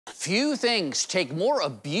Few things take more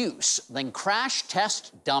abuse than crash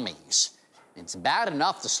test dummies. It's bad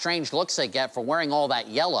enough the strange looks they get for wearing all that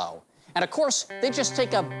yellow. And of course, they just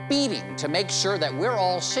take a beating to make sure that we're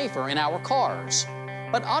all safer in our cars.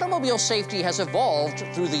 But automobile safety has evolved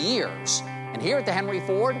through the years. And here at the Henry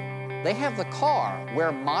Ford, they have the car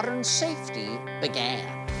where modern safety began.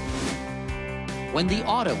 When the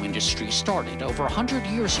auto industry started over 100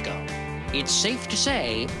 years ago, it's safe to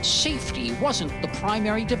say safety wasn't the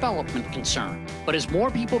primary development concern. But as more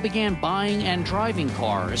people began buying and driving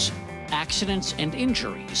cars, accidents and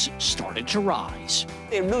injuries started to rise.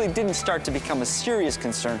 It really didn't start to become a serious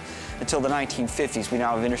concern until the 1950s. We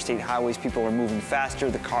now have interstate highways, people are moving faster,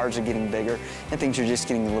 the cars are getting bigger, and things are just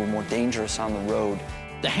getting a little more dangerous on the road.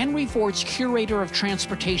 The Henry Ford's curator of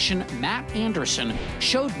transportation, Matt Anderson,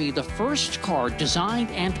 showed me the first car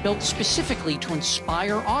designed and built specifically to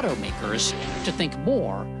inspire automakers to think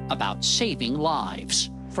more about saving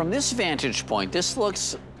lives. From this vantage point, this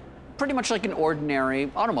looks pretty much like an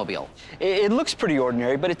ordinary automobile. It looks pretty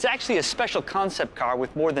ordinary, but it's actually a special concept car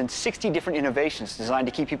with more than 60 different innovations designed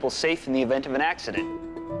to keep people safe in the event of an accident.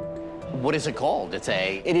 What is it called? It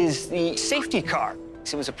is the safety car.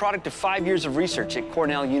 It was a product of 5 years of research at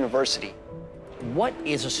Cornell University. What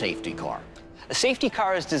is a safety car? A safety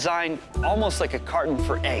car is designed almost like a carton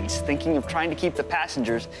for eggs, thinking of trying to keep the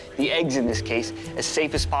passengers, the eggs in this case, as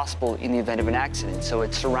safe as possible in the event of an accident. So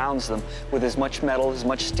it surrounds them with as much metal, as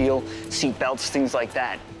much steel, seat belts, things like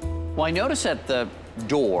that. Well, I notice that the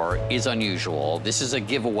door is unusual. This is a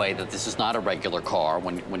giveaway that this is not a regular car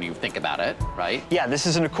when you think about it, right? Yeah, this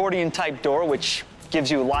is an accordion-type door, which gives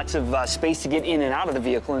you lots of space to get in and out of the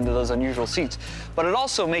vehicle into those unusual seats. But it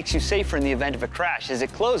also makes you safer in the event of a crash. As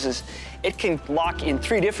it closes, it can lock in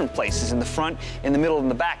 3 different places, in the front, in the middle, and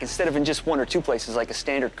the back, instead of in just 1 or 2 places like a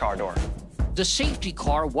standard car door. The safety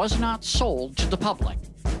car was not sold to the public.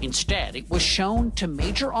 Instead, it was shown to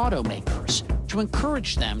major automakers to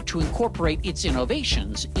encourage them to incorporate its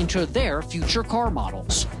innovations into their future car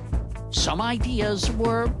models. Some ideas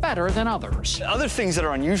were better than others. Other things that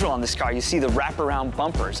are unusual on this car, you see the wraparound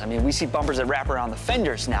bumpers. I mean, we see bumpers that wrap around the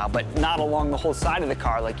fenders now, but not along the whole side of the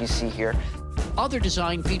car like you see here. Other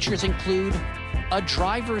design features include a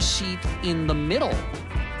driver's seat in the middle,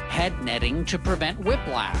 head netting to prevent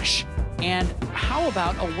whiplash, and how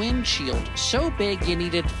about a windshield so big you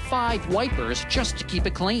needed 5 wipers just to keep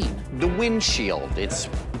it clean? The windshield, it's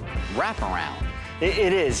wraparound.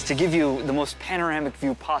 It is, to give you the most panoramic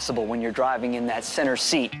view possible when you're driving in that center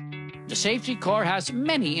seat. The safety car has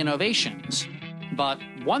many innovations, but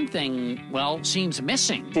one thing, well, seems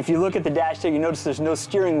missing. If you look at the dash there, you notice there's no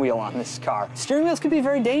steering wheel on this car. Steering wheels can be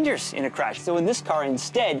very dangerous in a crash, so in this car,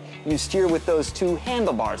 instead, you steer with those 2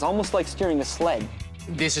 handlebars, almost like steering a sled.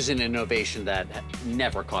 This is an innovation that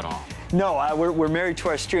never caught on. No, we're married to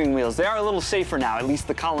our steering wheels. They are a little safer now. At least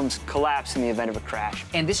the columns collapse in the event of a crash.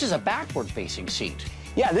 And this is a backward-facing seat.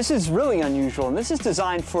 Yeah, this is really unusual, and this is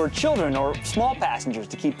designed for children or small passengers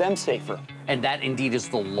to keep them safer. And that indeed is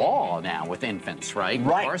the law now with infants, right?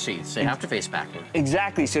 Right. Car seats, they have to face backward.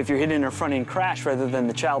 Exactly, so if you're hit in a front-end crash, rather than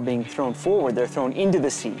the child being thrown forward, they're thrown into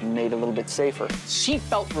the seat and made a little bit safer.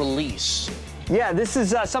 Seatbelt release. Yeah, this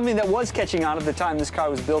is something that was catching on at the time this car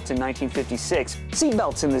was built in 1956. Seat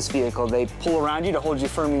belts in this vehicle, they pull around you to hold you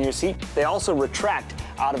firmly in your seat. They also retract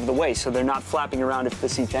out of the way, so they're not flapping around if the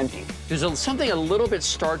seat's empty. There's something a little bit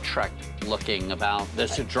Star Trek looking about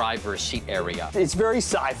this driver's seat area. It's very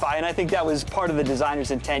sci-fi, and I think that was part of the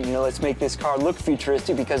designer's intent. You know, let's make this car look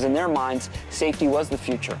futuristic, because in their minds, safety was the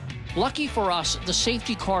future. Lucky for us, the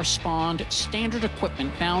safety car spawned standard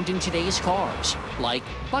equipment found in today's cars, like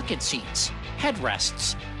bucket seats,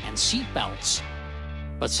 headrests, and seat belts.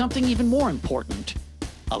 But something even more important,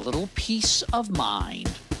 a little peace of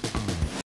mind.